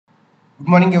Good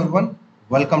morning everyone.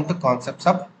 Welcome to Concepts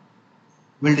Hub.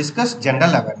 We'll discuss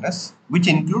general awareness which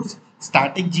includes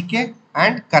static GK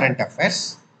and current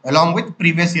affairs along with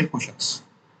previous year questions.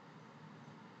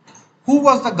 Who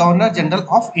was the Governor General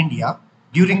of India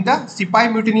during the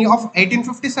Sipai Mutiny of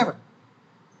 1857?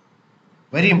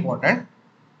 Very important.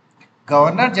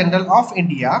 Governor General of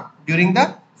India during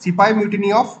the Sipai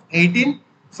Mutiny of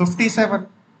 1857.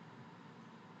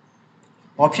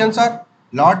 Options are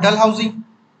Lord Dalhousie,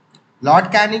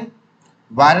 Lord Canning,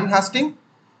 Warren Hastings,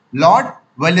 Lord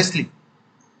Wellesley.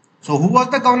 So who was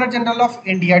the Governor General of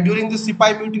India during the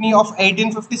Sipai Mutiny of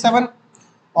 1857,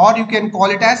 or you can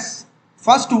call it as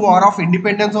First War of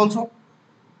Independence also?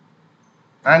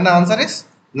 And the answer is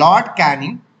Lord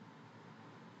Canning.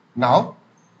 Now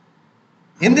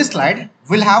in this slide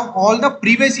we'll have all the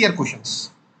previous year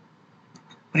questions.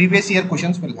 Previous year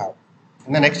questions we'll have.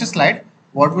 In the next slide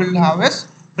what we'll have is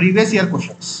previous year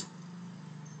questions.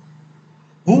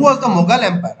 Who was the Mughal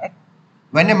emperor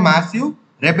when a massive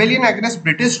rebellion against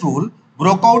British rule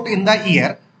broke out in the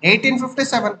year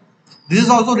 1857? This is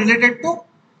also related to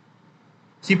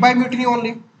Sipai Mutiny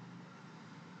only.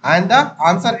 And the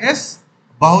answer is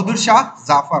Bahadur Shah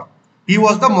Zafar. He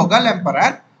was the Mughal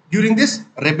emperor during this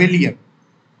rebellion.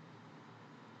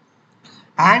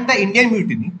 And the Indian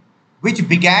Mutiny, which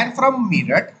began from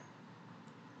Meerut,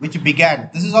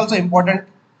 this is also important,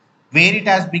 where it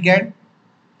has begun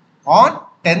on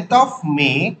 10th of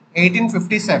May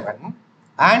 1857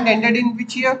 and ended in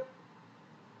which year?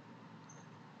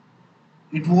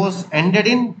 It was ended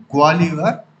in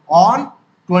Gwalior on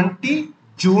 20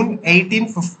 June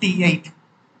 1858.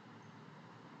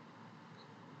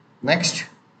 Next,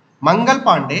 Mangal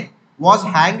Pandey was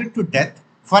hanged to death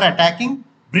for attacking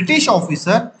British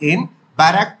officer in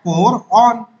Barakpur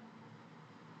on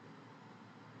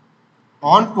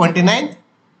 29th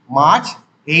March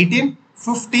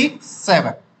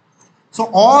 1857. So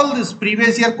all these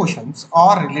previous year questions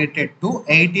are related to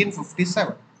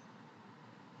 1857.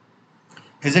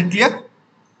 Is it clear?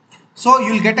 So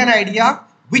you will get an idea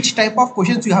which type of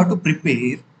questions you have to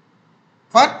prepare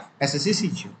for SSC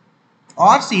CGL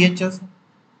or CHSL.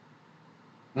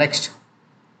 Next,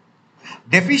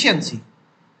 deficiency.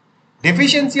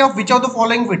 Deficiency of which of the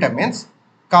following vitamins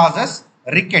causes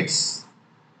rickets?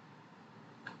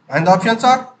 And the options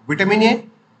are vitamin A,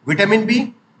 vitamin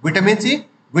B, vitamin C,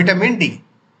 vitamin D.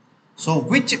 So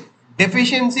which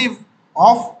deficiency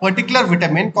of particular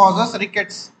vitamin causes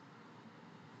rickets?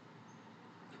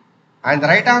 And the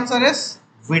right answer is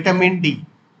vitamin D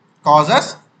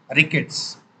causes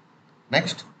rickets.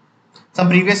 Next, some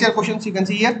previous year questions you can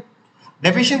see here.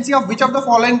 Deficiency of which of the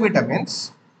following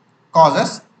vitamins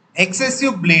causes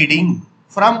excessive bleeding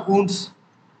from wounds?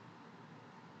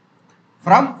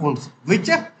 From wounds. Which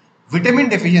vitamin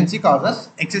deficiency causes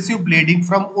excessive bleeding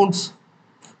from wounds?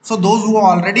 So those who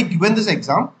have already given this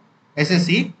exam,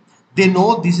 SSC, they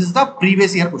know this is the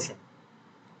previous year question.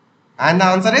 And the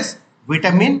answer is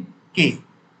vitamin K.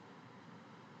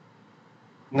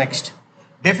 Next,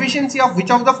 deficiency of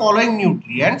which of the following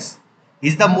nutrients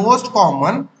is the most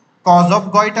common cause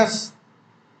of goiters?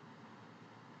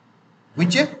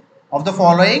 Which of the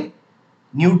following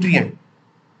nutrient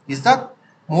is the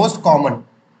most common?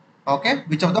 Okay,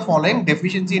 which of the following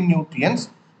deficiency in nutrients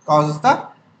causes the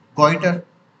goiter?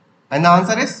 And the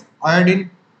answer is iodine.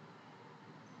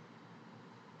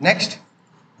 Next,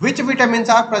 which vitamins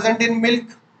are present in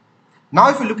milk? Now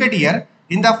if you look at here,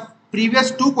 in the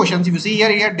previous two questions, if you see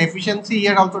here deficiency,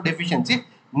 here also deficiency.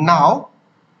 Now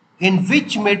in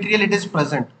which material it is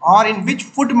present, or in which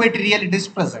food material it is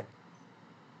present?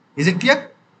 Is it clear?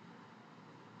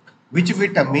 Which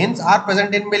vitamins are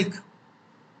present in milk?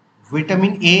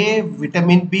 Vitamin A,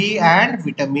 vitamin B and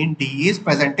vitamin D is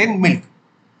present in milk.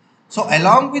 So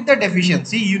along with the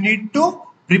deficiency, you need to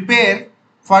prepare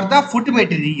for the food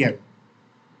material.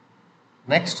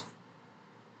 Next,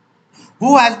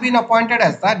 who has been appointed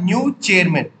as the new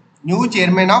chairman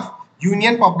of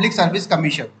Union Public Service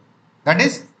Commission, that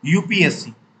is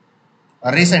UPSC,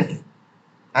 recently?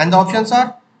 And the options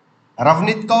are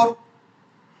Ravneet Kaur,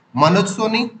 Manoj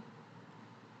Soni,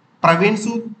 Praveen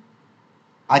Sood,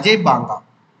 Ajay Banga.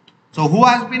 So who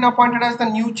has been appointed as the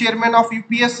new chairman of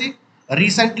UPSC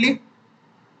recently?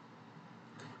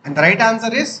 And the right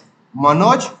answer is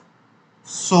Manoj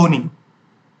Soni.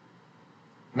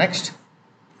 Next,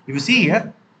 if you see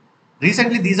here,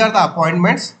 recently these are the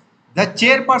appointments. The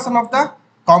chairperson of the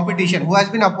competition, who has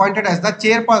been appointed as the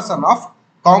chairperson of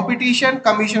Competition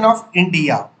Commission of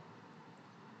India.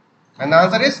 And the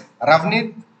answer is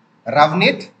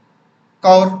Ravneet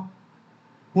Kaur.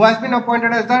 Who has been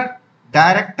appointed as the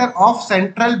Director of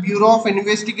Central Bureau of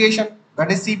Investigation,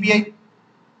 that is CBI.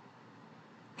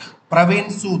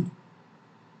 Praveen Sood.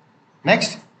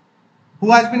 Next,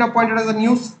 who has been appointed as the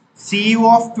new CEO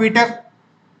of Twitter?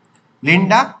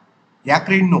 Linda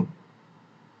Yaccarino.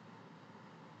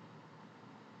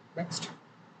 Next,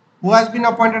 who has been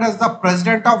appointed as the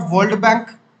president of World Bank?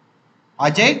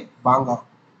 Ajay Banga.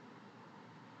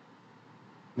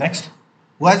 Next,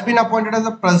 who has been appointed as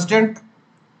the president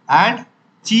and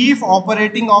chief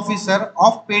operating officer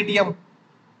of Paytm?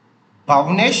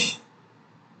 Bhavesh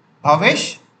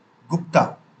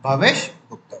Gupta. Bhavesh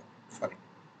Gupta. Sorry.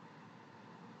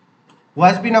 Who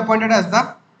has been appointed as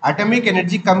the Atomic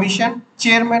Energy Commission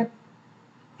chairman?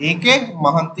 A.K.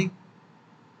 Mahanti.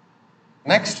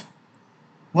 Next,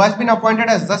 who has been appointed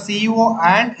as the CEO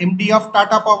and MD of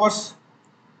Tata Powers?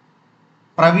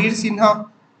 Praveer Sinha.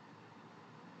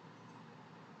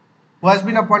 Who has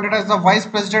been appointed as the Vice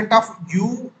President of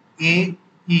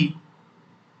UAE?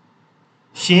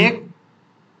 Sheikh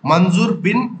Mansour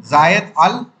bin Zayed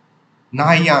Al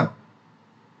Nahyan.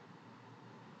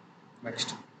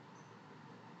 Next,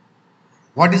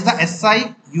 what is the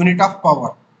SI unit of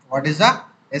power? What is the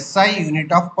SI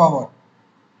unit of power?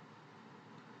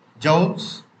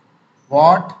 Joules,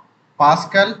 watt,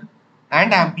 Pascal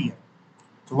and ampere.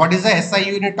 So what is the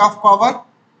SI unit of power?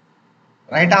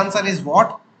 Right answer is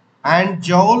watt, and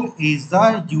joule is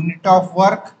the unit of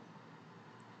work.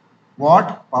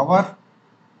 Watt, power.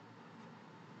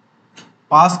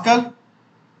 Pascal,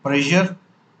 pressure,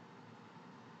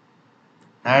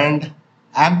 and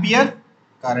ampere,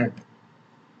 current.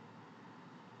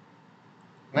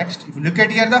 Next, if you look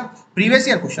at here the previous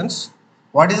year questions,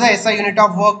 what is the SI unit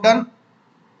of work done?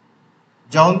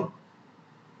 Joule.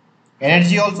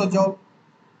 Energy also joule.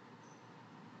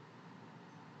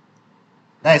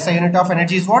 The SI unit of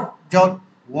energy is what? Joule.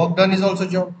 Work done is also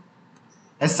joule.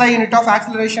 SI unit of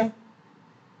acceleration?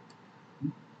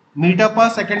 Meter per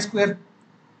second square.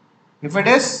 If it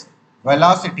is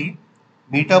velocity,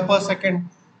 meter per second.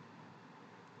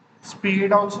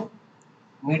 Speed also,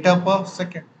 meter per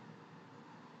second.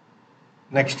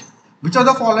 Next, which of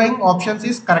the following options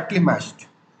is correctly matched?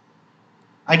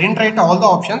 I didn't write all the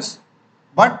options,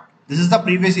 but this is the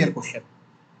previous year question.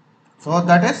 So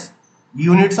that is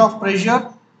units of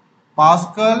pressure,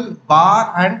 Pascal,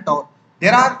 bar and torque.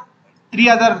 There are 3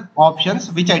 other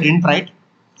options which I didn't write.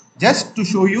 Just to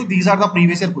show you, these are the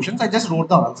previous year questions. I just wrote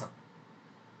the answer.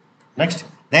 Next,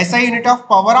 the SI unit of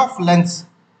power of lens.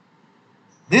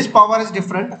 This power is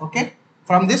different, okay,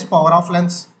 from this power of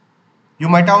lens. You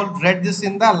might have read this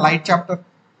in the light chapter.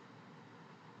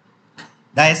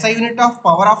 The SI unit of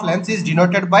power of lens is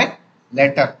denoted by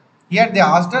letter. Here they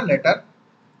asked a letter,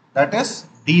 that is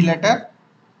D letter,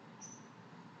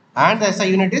 and the SI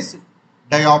unit is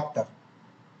diopter.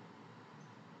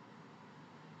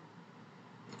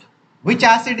 Which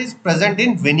acid is present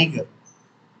in vinegar?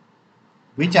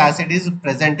 Which acid is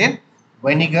present in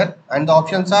vinegar? And the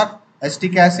options are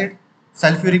acetic acid,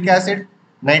 sulfuric acid,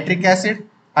 nitric acid,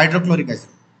 hydrochloric acid.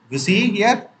 You see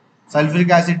here, sulfuric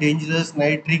acid dangerous,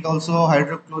 nitric also,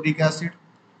 hydrochloric acid.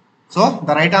 So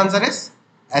the right answer is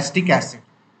acetic acid.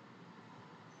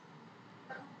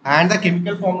 And the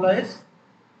chemical formula is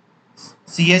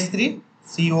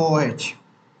CH3COOH.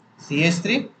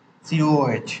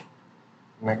 CH3COOH.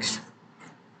 Next.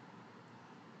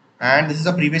 And this is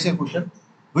a previous year question.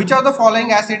 Which of the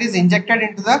following acid is injected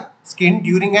into the skin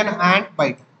during an ant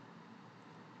bite?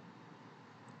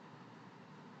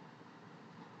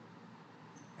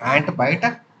 Ant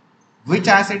bite. Which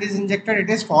acid is injected? It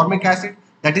is formic acid.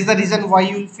 That is the reason why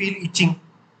you will feel itching,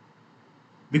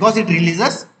 because it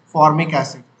releases formic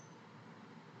acid.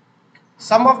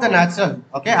 Some of the natural,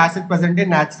 okay, acid present in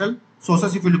natural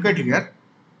sources. If you look at here,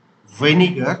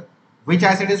 vinegar, which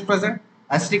acid is present?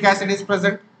 Acetic acid is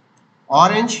present.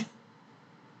 Orange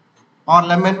or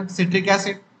lemon, citric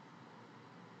acid.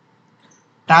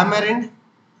 Tamarind,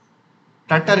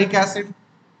 tartaric acid.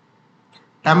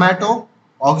 Tomato,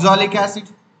 oxalic acid.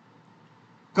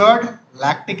 Curd,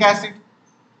 lactic acid.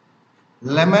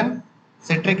 Lemon,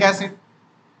 citric acid.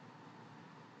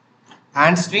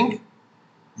 Hand string,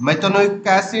 methanoic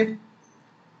acid.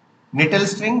 Nettle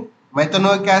string,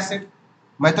 methanoic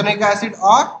acid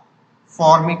or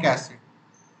formic acid.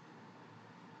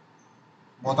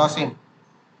 Both are same.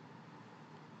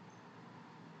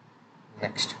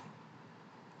 Next,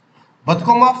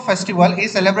 Batkoma festival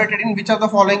is celebrated in which of the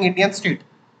following Indian state?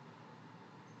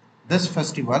 This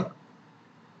festival,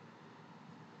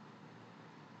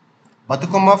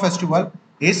 Batkoma festival,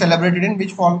 is celebrated in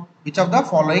which of the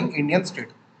following Indian state?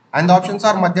 And the options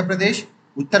are Madhya Pradesh,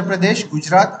 Uttar Pradesh,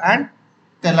 Gujarat and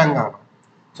Telangana.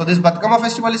 So this Batkama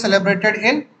festival is celebrated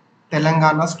in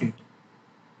Telangana state.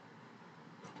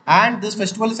 And this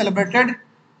festival is celebrated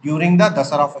during the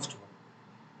Dasara festival.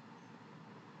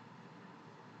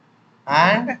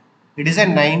 And it is a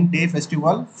 9-day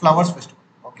festival, flowers festival.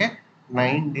 Okay,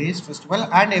 9 days festival,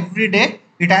 and every day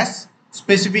it has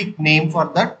specific name for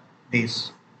that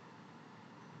days.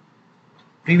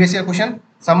 Previous year question: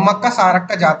 Sammakka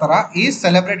Sarakka Jatara is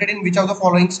celebrated in which of the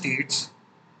following states?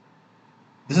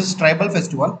 This is tribal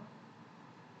festival.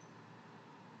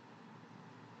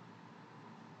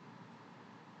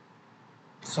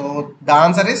 So the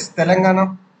answer is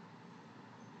Telangana.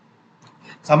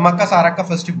 Sammakka Sarakka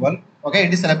festival. Okay,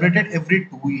 it is celebrated every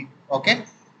 2 years. Okay,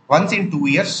 once in 2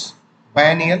 years,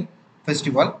 biennial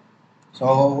festival.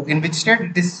 So in which state?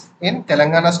 It is in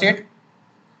Telangana state.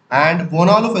 And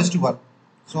Bonalu festival.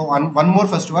 So one more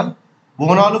festival.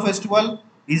 Bonalu festival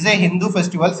is a Hindu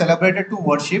festival celebrated to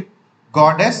worship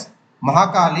goddess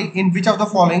Mahakali in which of the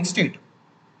following state?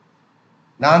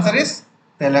 The answer is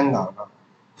Telangana.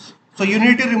 So you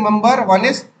need to remember, one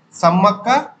is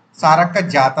Sammakka Sarakka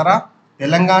Jatara,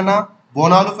 Telangana.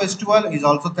 Bonalu festival is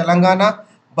also Telangana.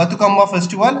 Batukamma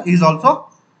festival is also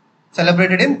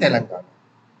celebrated in Telangana.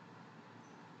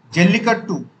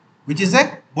 Jallikattu, which is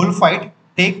a bullfight,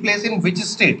 take place in which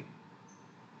state?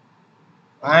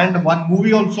 And one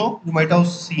movie also you might have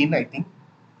seen, I think.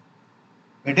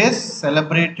 It is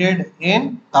celebrated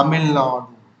in Tamil Nadu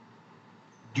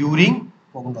during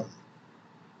Pongal.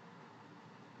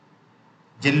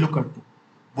 Jallikattu,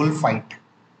 bullfight.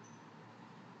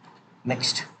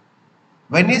 Next,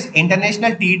 when is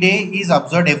International Tea Day is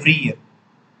observed every year?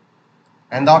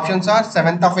 And the options are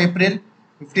 7th of April,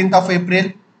 15th of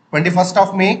April, 21st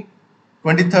of May,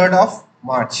 23rd of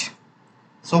March.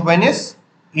 So when is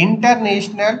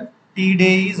International Tea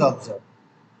Day is observed?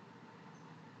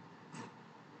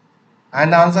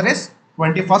 And the answer is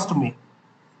 21st May.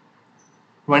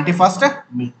 21st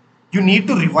May. You need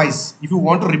to revise. If you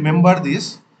want to remember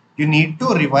this, you need to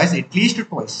revise at least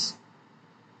twice.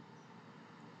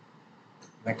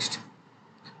 Next.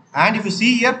 And if you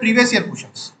see here, previous year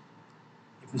questions.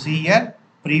 If you see here,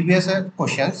 previous year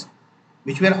questions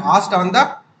which were asked on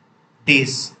the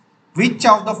days. Which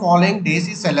of the following days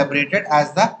is celebrated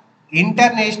as the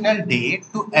International Day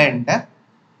to end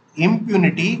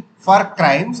impunity for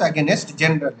crimes against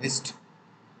journalists?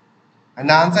 And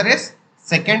the answer is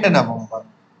 2nd November.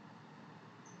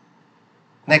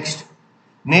 Next,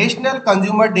 National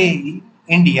Consumer Day in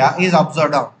India is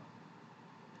observed on.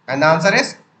 And the answer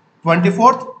is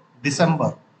 24th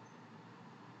December.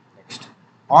 Next,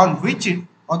 on which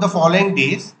of the following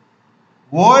days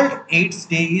World AIDS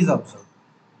Day is observed?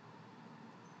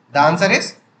 The answer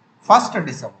is 1st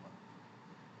December.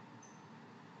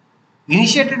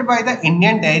 Initiated by the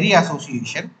Indian Dairy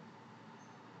Association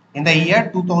in the year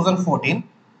 2014,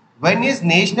 when is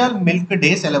National Milk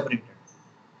Day celebrated?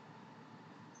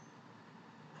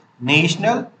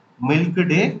 National Milk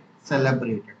Day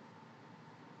celebrated.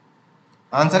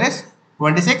 Answer is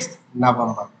 26th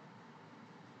November.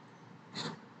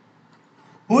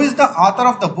 Who is the author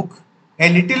of the book A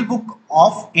Little Book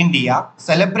of India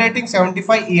celebrating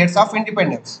 75 years of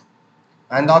independence?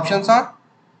 And the options are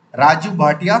Raju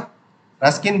Bhatia,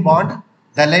 Ruskin Bond,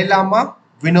 Dalai Lama,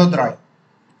 Vinod Roy.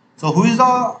 So who is the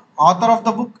author of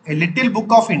the book A Little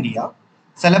Book of India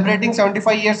celebrating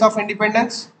 75 years of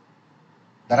independence?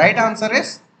 The right answer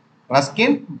is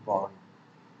Ruskin Bond.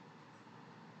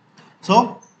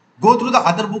 So go through the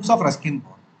other books of Ruskin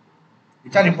Bond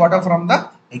which are important from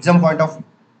the exam point of view.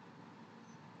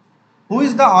 Who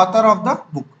is the author of the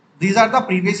book? These are the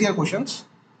previous year questions.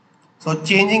 So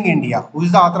Changing India. Who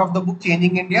is the author of the book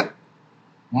Changing India?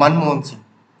 Manmohan Singh.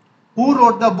 Who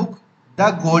wrote the book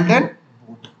The Golden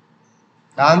Boot?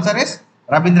 The answer is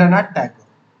Rabindranath Tagore.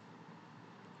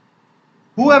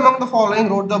 Who among the following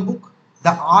wrote the book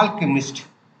The Alchemist?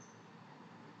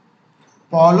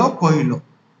 Paulo Coelho.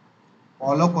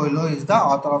 Paulo Coelho is the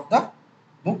author of the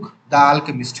book The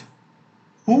Alchemist.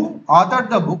 Who authored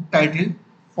the book titled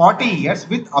 40 Years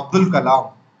with Abdul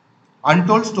Kalam,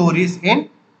 Untold Stories in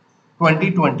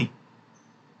 2020?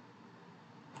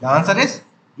 The answer is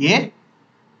A.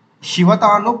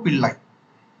 Shivatanu Pillai.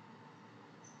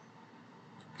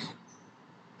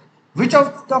 Which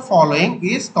of the following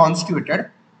is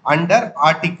constituted under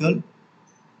Article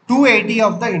 280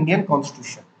 of the Indian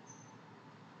Constitution?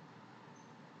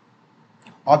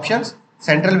 Options: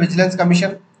 Central Vigilance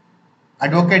Commission,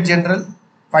 Advocate General,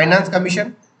 Finance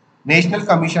Commission, National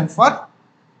Commission for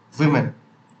Women.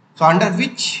 So under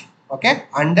which,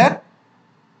 under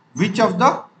which of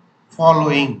the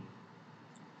following?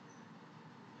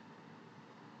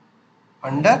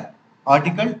 Under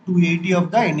Article 280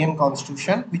 of the Indian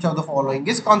Constitution, which of the following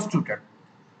is constituted?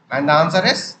 And the answer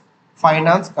is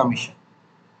Finance Commission.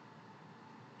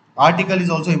 Article is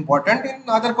also important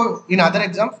in other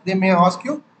exams. They may ask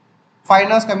you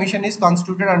finance commission is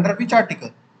constituted under which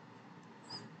article.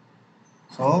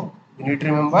 So you need to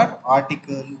remember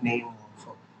article name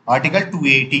also. Article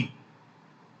 280.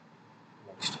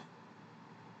 Next.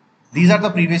 These are the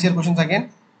previous year questions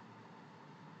again.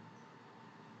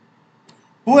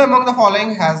 Who among the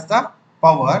following has the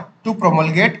power to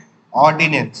promulgate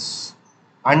ordinance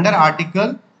under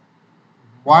Article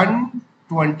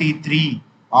 123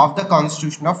 of the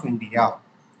Constitution of India?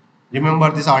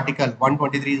 Remember this article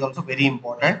 123 is also very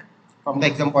important from the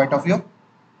exam point of view.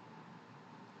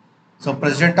 So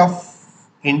President of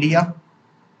India.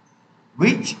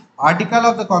 Which article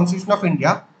of the Constitution of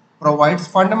India provides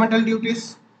fundamental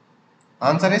duties?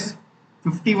 Answer is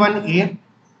 51A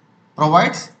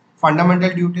provides fundamental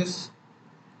duties.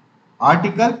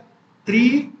 Article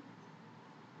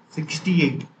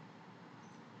 368.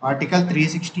 Article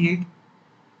 368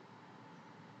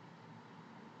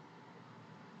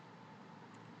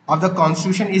 of the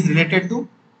Constitution is related to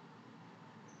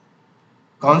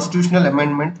constitutional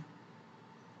amendment.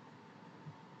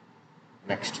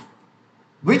 Next.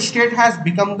 Which state has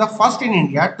become the first in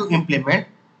India to implement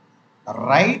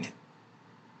right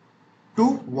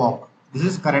to walk? This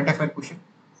is current affair question,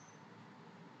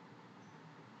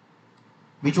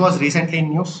 which was recently in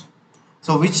news.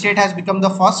 So which state has become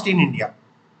the first in India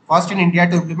to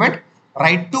implement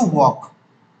right to walk?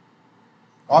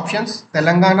 Options: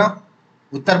 Telangana,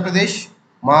 Uttar Pradesh,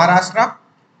 Maharashtra,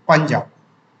 Punjab.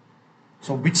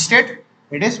 So which state?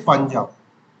 It is Punjab.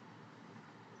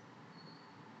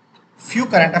 Few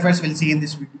current affairs we'll see in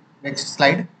this video. Next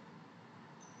slide.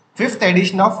 5th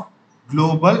edition of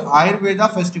Global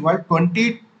Ayurveda Festival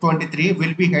 2023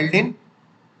 will be held in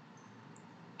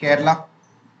Kerala.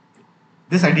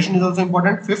 This edition is also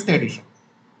important. 5th edition.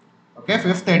 Okay,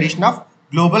 5th edition of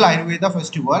Global Ayurveda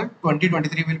Festival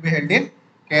 2023 will be held in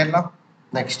Kerala.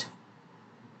 Next.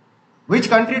 Which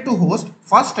country to host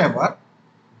first ever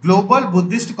Global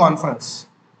Buddhist Conference?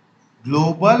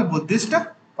 Global Buddhist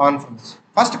Conference.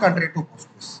 First country to host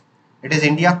this. It is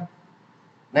India.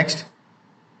 Next.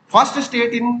 First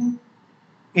state in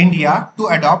India to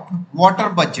adopt water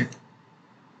budget.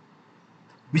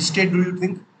 Which state do you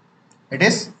think? It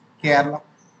is Kerala.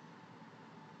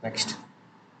 Next.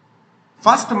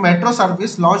 First metro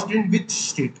service launched in which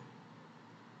state?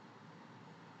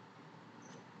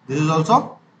 This is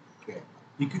also Kerala.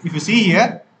 If you see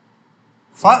here,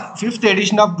 5th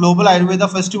edition of Global Ayurveda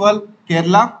Festival,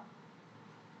 Kerala.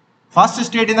 First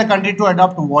state in the country to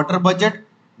adopt water budget,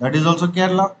 that is also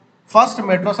Kerala. First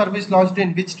metro service launched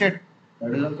in which state?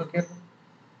 That is also Kerala.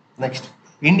 Next.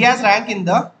 India's rank in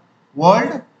the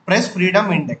World Press Freedom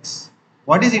Index.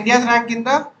 What is India's rank in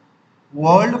the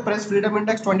World Press Freedom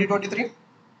Index 2023?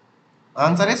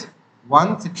 Answer is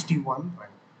 161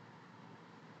 rank.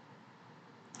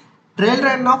 Trail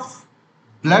run of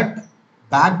blood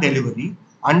bag delivery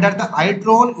under the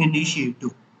iDrone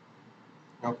initiative.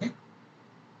 Okay.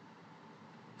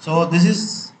 So this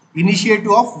is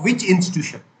initiative of which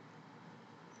institution?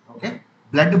 Okay.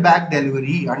 Blood bag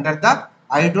delivery under the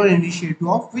iDrone initiative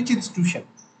of which institution?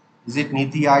 Is it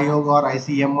Niti Aayog or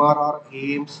ICMR or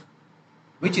AIMS?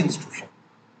 Which institution?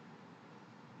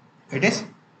 It is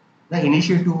the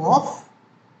initiative of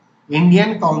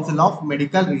Indian Council of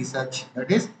Medical Research,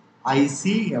 that is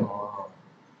ICMR.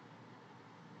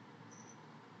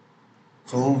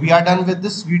 So we are done with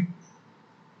this.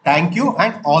 Thank you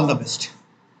and all the best.